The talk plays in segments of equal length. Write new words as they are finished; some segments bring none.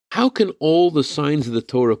how can all the signs of the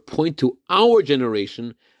Torah point to our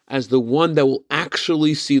generation as the one that will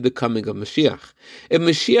actually see the coming of Mashiach? If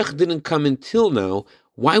Mashiach didn't come until now,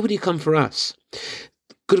 why would he come for us?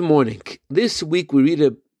 Good morning. This week we read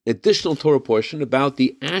an additional Torah portion about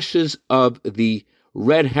the ashes of the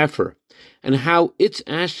red heifer and how its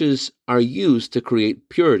ashes are used to create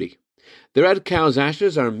purity. The red cow's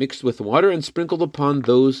ashes are mixed with water and sprinkled upon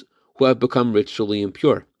those who have become ritually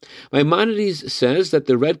impure. Maimonides says that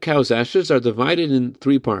the red cow's ashes are divided in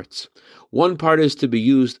three parts. One part is to be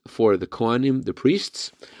used for the Kohanim, the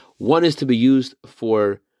priests. One is to be used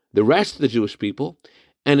for the rest of the Jewish people.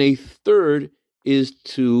 And a third is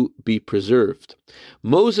to be preserved.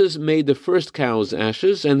 Moses made the first cow's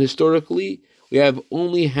ashes, and historically we have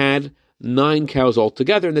only had 9 cows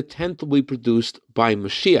altogether, and the 10th will be produced by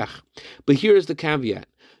Mashiach. But here is the caveat.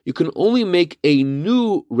 You can only make a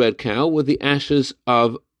new red cow with the ashes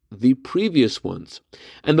of the previous ones.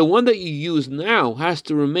 And the one that you use now has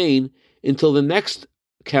to remain until the next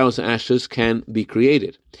cow's ashes can be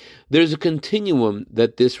created. There's a continuum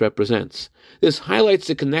that this represents. This highlights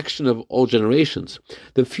the connection of all generations.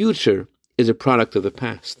 The future is a product of the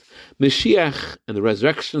past. Mashiach and the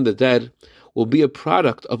resurrection of the dead will be a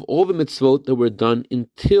product of all the mitzvot that were done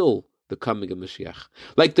until the coming of Mashiach.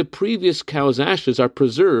 Like the previous cow's ashes are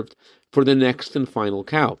preserved for the next and final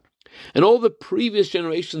cow. And all the previous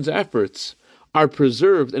generations' efforts are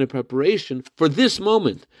preserved in a preparation for this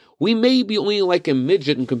moment. We may be only like a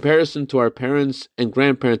midget in comparison to our parents' and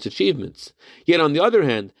grandparents' achievements. Yet on the other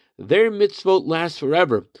hand, their mitzvot last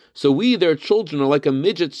forever. So we, their children, are like a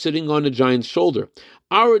midget sitting on a giant's shoulder.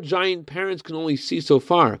 Our giant parents can only see so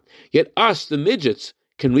far. Yet us, the midgets,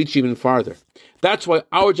 can reach even farther. That's why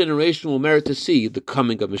our generation will merit to see the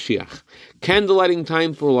coming of Mashiach. Candlelighting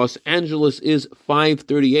time for Los Angeles is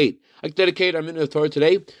 5:38. I dedicate our minute of Torah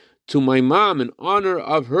today to my mom in honor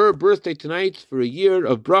of her birthday tonight for a year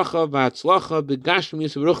of bracha v'atzlacha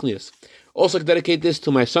b'gashmius v'ruchnius. Also, I dedicate this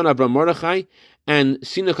to my son Abraham Mordechai and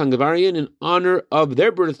Sina Kangavarian in honor of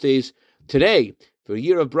their birthdays today for a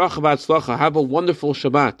year of bracha v'atzlacha. Have a wonderful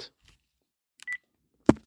Shabbat.